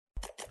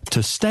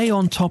To stay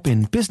on top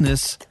in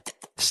business,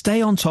 stay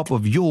on top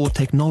of your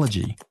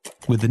technology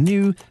with the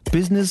new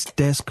Business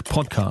Desk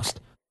podcast,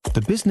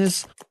 The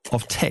Business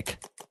of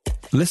Tech.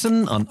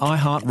 Listen on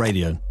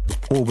iHeartRadio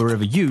or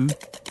wherever you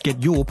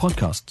get your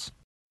podcasts.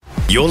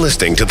 You're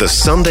listening to the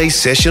Sunday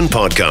Session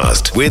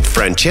podcast with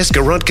Francesca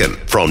Rudkin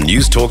from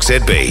News Talk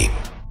ZB.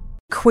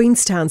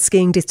 Queenstown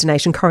skiing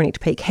destination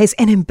Coronet Peak has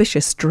an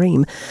ambitious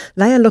dream.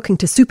 They are looking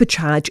to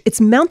supercharge its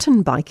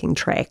mountain biking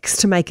tracks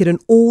to make it an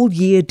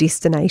all-year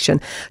destination.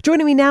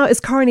 Joining me now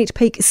is Coronet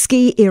Peak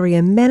Ski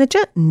Area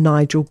Manager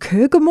Nigel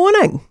Kerr. Good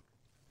morning.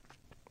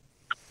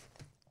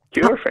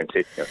 Kia ora,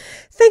 Francesca.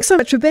 Thanks so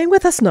much for being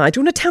with us,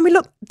 Nigel. Now tell me,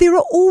 look, there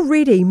are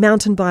already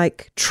mountain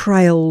bike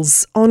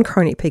trails on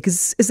Coronet Peak.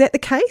 Is that the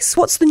case?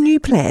 What's the new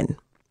plan?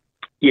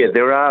 Yeah,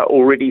 there are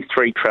already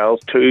 3 trails,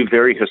 2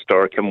 very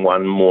historic and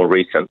 1 more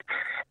recent.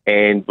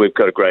 And we've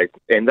got a grade,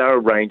 and they're a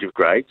range of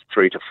grades,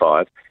 3 to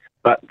 5,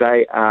 but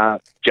they are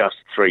just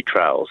 3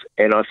 trails.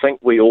 And I think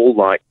we all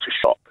like to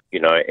shop,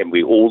 and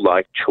we all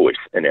like choice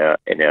in our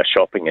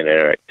shopping and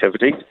our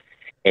activities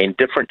and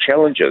different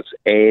challenges.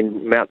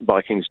 And mountain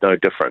biking is no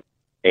different.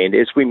 And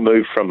as we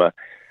move from a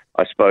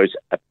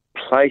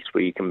place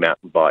where you can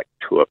mountain bike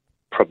to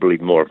probably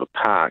more of a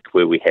park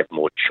where we have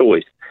more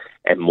choice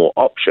and more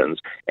options,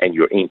 and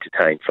you're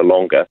entertained for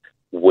longer,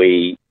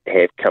 we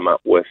have come up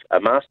with a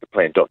master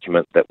plan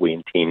document that we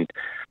intend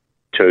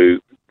to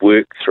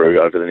work through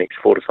over the next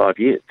 4 to 5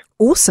 years.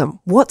 Awesome.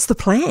 What's the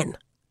plan?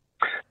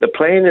 The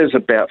plan is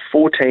about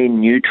 14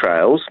 new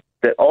trails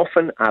that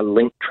often are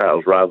linked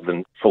trails rather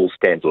than full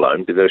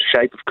standalone. The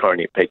shape of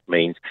Coronet Peak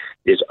means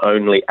there's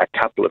only a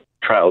couple of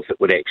trails that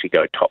would actually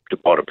go top to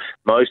bottom.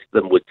 Most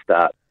of them would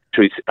start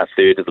a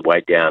third of the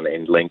way down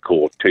and link,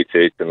 or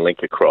 2/3 and link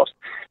across.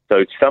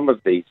 So some of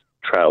these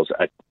trails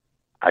are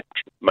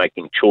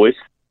making choice.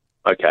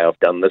 Okay, I've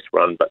done this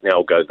run, but now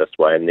I'll go this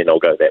way and then I'll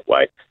go that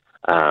way.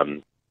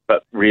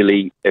 But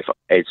really,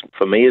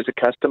 for me as a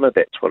customer,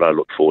 that's what I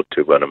look forward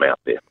to when I'm out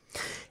there.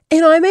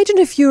 And I imagine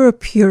if you're a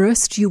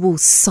purist, you will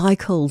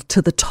cycle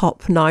to the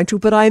top, Nigel,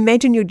 but I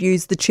imagine you'd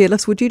use the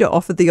chairlifts, would you, to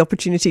offer the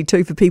opportunity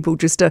too for people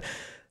just to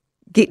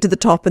get to the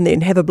top and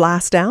then have a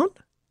blast down?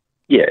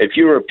 Yeah, if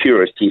you're a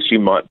purist, yes, you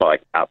might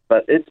bike up,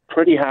 but it's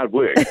pretty hard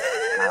work.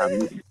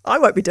 I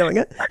won't be doing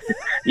it.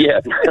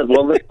 Yeah,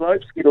 well, the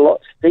slopes get a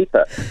lot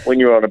steeper when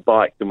you're on a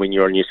bike than when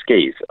you're on your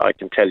skis, I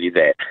can tell you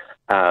that.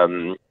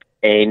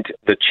 And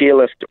the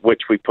chairlift,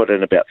 which we put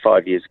in about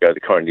 5 years ago,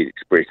 the Coronet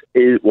Express,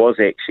 it was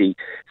actually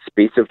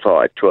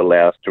specified to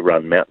allow us to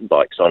run mountain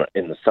bikes on it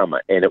in the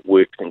summer, and it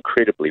works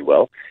incredibly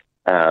well.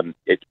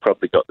 It's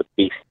probably got the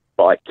best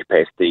bike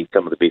capacity,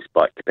 some of the best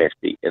bike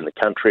capacity in the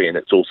country, and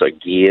it's also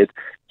geared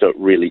so it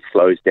really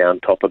slows down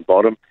top and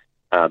bottom,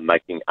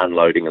 making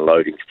unloading and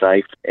loading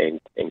safe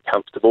and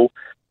comfortable.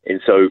 And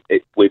so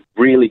we've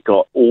really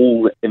got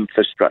all the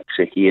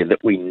infrastructure here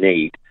that we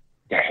need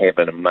to have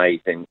an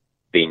amazing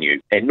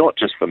venue, and not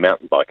just for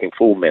mountain biking,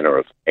 for all manner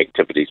of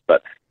activities,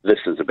 but this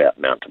is about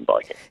mountain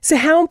biking. So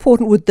how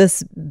important would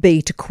this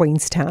be to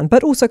Queenstown,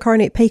 but also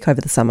Coronet Peak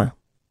over the summer?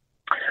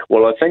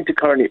 Well, I think the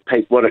Coronet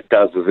Peak, what it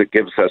does is it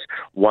gives us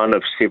one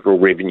of several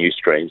revenue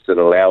streams that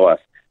allow us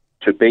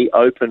to be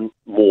open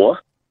more,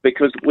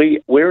 because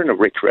we're in a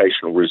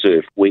recreational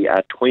reserve. We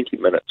are 20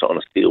 minutes on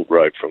a sealed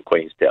road from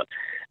Queenstown.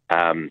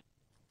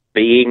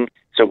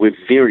 So we're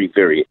very,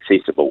 very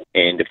accessible,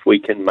 and if we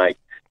can make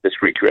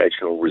this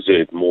recreational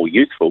reserve more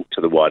useful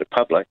to the wider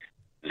public,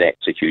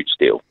 that's a huge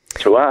deal.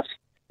 To us,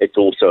 it's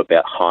also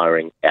about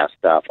hiring our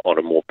staff on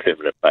a more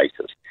permanent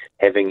basis.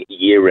 Having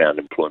year-round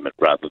employment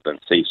rather than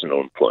seasonal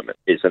employment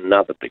is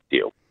another big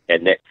deal,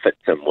 and that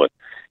fits in with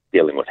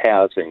dealing with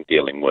housing,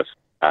 dealing with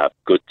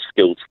good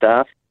skilled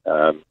staff.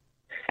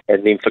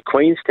 And then for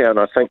Queenstown,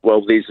 I think,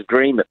 well, there's a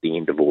dream at the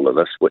end of all of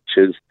this, which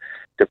is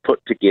to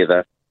put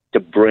together, to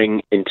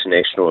bring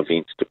international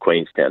events to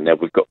Queenstown. Now,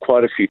 we've got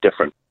quite a few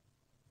different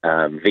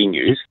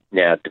venues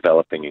now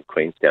developing in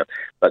Queenstown,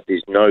 but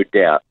there's no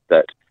doubt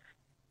that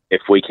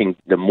if we can,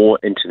 the more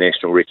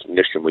international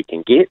recognition we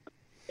can get,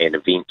 and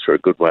events are a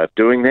good way of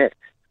doing that,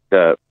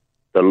 the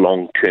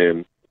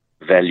long-term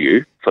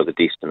value for the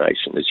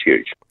destination is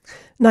huge.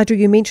 Nigel,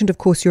 you mentioned, of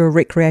course, you're a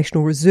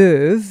recreational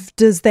reserve.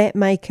 Does that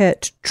make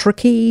it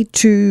tricky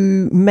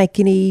to make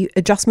any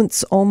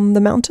adjustments on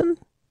the mountain?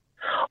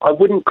 I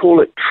wouldn't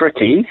call it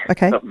tricky,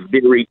 okay. But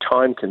very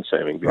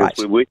time-consuming, because right.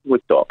 We're working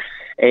with DOC.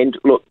 And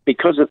look,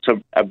 because it's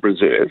a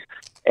reserve,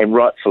 and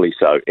rightfully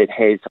so, it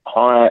has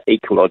higher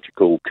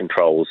ecological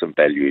controls and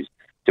values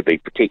to be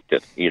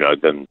protected,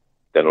 than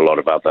a lot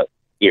of other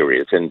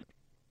areas. And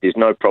there's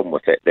no problem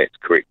with that. That's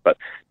correct. But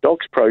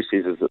DOC's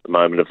processes at the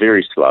moment are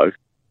very slow.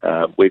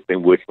 We've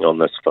been working on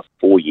this for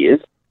 4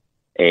 years,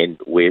 and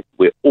we're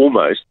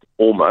almost,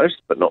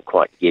 but not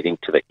quite getting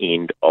to the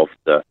end of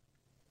the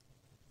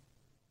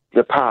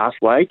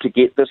pathway to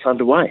get this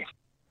underway.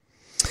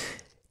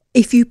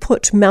 If you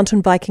put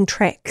mountain biking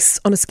tracks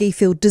on a ski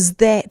field, does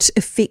that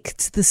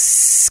affect the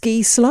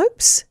ski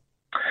slopes?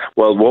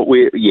 Well,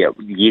 yes,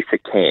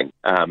 it can.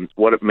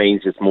 What it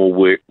means is more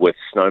work with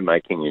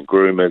snowmaking and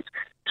groomers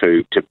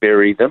to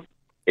bury them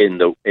in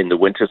the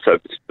winter. So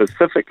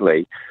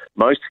specifically,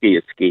 most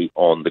skiers ski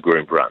on the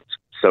groomed runs.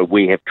 So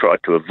we have tried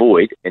to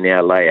avoid in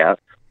our layout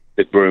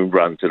the groomed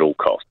runs at all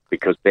costs,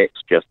 because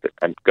that's just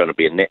going to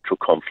be a natural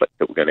conflict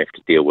that we're going to have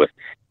to deal with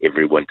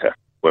every winter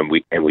when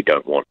we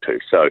don't want to.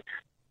 So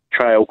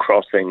trail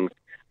crossings,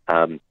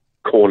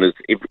 corners,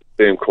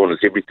 berm corners,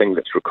 everything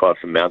that's required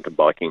for mountain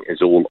biking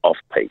is all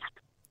off-piste,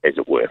 as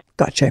it were.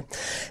 Gotcha.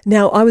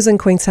 Now, I was in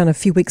Queenstown a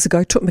few weeks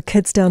ago, took my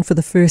kids down for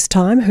the first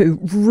time, who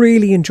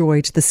really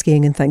enjoyed the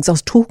skiing and things. I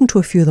was talking to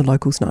a few of the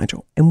locals,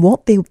 Nigel, and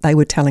what they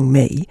were telling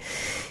me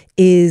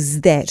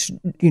is that,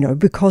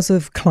 because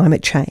of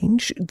climate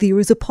change, there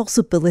is a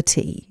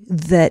possibility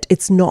that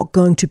it's not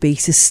going to be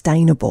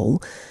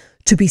sustainable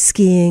to be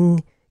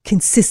skiing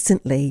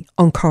consistently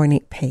on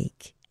Coronet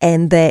Peak,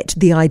 and that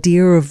the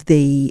idea of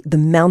the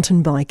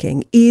mountain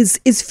biking is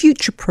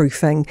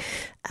future-proofing,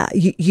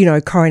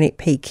 Coronet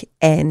Peak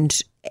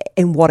and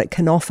what it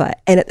can offer.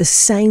 And at the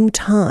same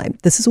time,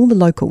 this is all the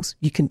locals.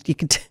 You can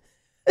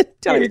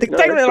tell me the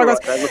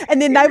locals.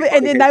 And then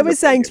they were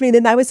saying to me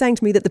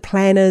that the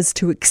plan is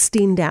to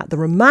extend out the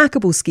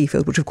remarkable ski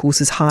field, which of course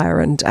is higher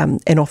and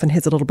often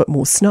has a little bit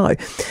more snow.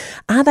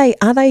 Are they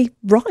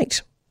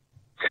right?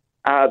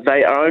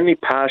 They are only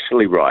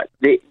partially right.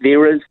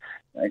 There is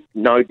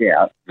no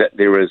doubt that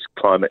there is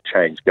climate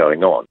change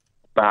going on,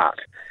 but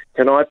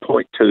can I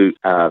point to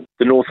the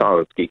North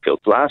Island ski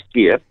fields? Last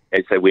year,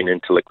 as they went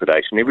into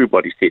liquidation,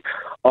 everybody said,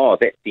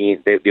 that's the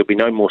end. There'll be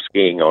no more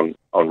skiing on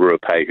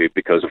Ruapehu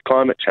because of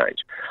climate change.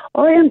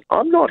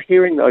 I'm not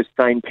hearing those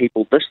same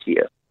people this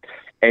year.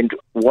 And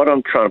what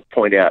I'm trying to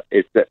point out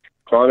is that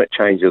climate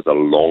change is a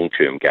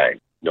long-term game,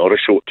 not a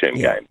short-term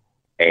game.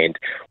 And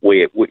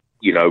we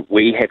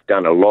have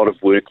done a lot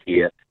of work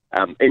here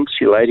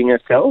insulating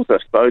ourselves, I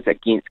suppose,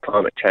 against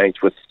climate change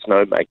with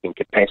snowmaking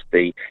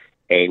capacity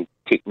and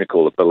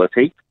technical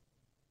ability.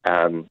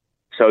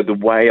 So the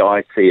way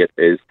I see it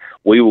is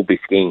we will be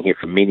skiing here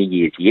for many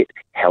years yet.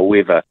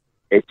 However,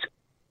 it's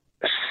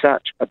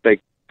such a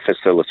big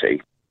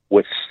facility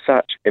with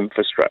such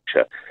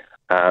infrastructure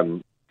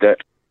that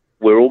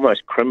we're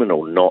almost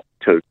criminal not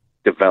to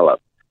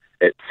develop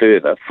it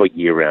further for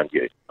year-round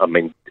use. I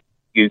mean,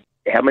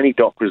 how many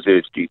dock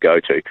reserves do you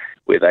go to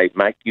where they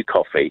make you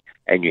coffee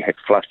and you have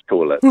flush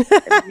toilets and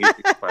the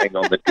music's playing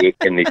on the deck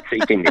and there's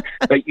seating there?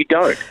 But you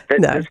don't.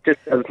 This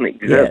just doesn't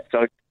exist. Yeah.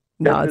 So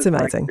it's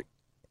amazing.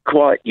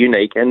 Quite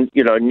unique. And,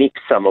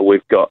 next summer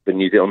we've got the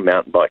New Zealand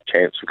Mountain Bike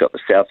Champs, we've got the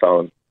South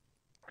Island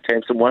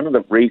Champs, and one of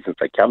the reasons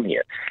they come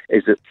here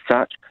is it's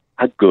such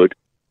a good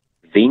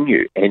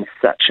venue and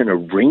such an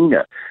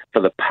arena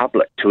for the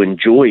public to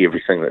enjoy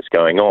everything that's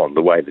going on,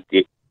 the way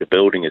the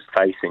building is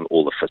facing,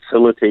 all the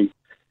facilities.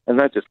 And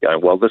they're just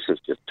going, well, this is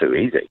just too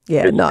easy.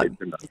 Yeah, It's a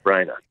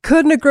no-brainer.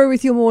 Couldn't agree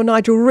with you more,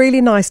 Nigel.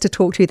 Really nice to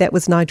talk to you. That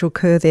was Nigel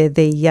Kerr there,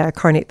 the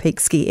Coronet Peak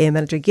ski air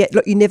manager. Yeah,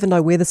 look, you never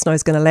know where the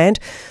snow's going to land.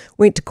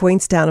 Went to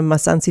Queenstown and my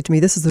son said to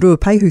me, this is the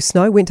Ruapehu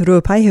snow. Went to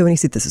Ruapehu and he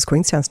said, this is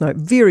Queenstown snow.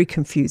 Very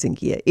confusing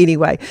here.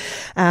 Anyway,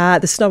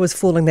 the snow is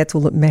falling. That's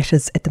all that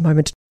matters at the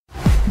moment.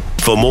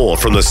 For more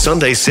from the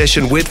Sunday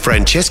Session with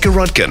Francesca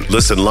Rudkin,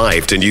 listen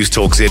live to News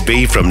Talk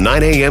ZB from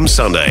 9 a.m.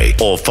 Sunday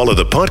or follow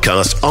the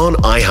podcast on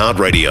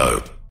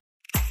iHeartRadio.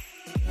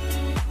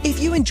 If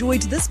you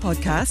enjoyed this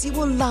podcast, you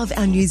will love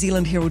our New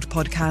Zealand Herald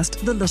podcast,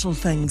 The Little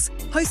Things,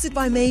 hosted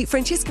by me,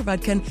 Francesca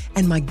Rudkin,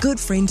 and my good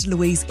friend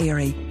Louise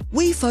Airy.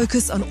 We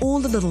focus on all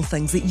the little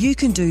things that you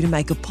can do to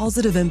make a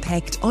positive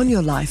impact on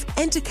your life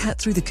and to cut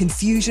through the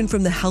confusion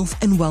from the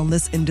health and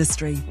wellness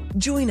industry.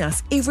 Join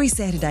us every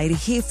Saturday to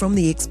hear from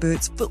the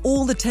experts for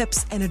all the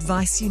tips and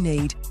advice you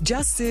need.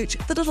 Just search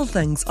The Little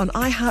Things on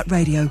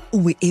iHeartRadio or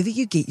wherever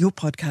you get your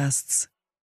podcasts.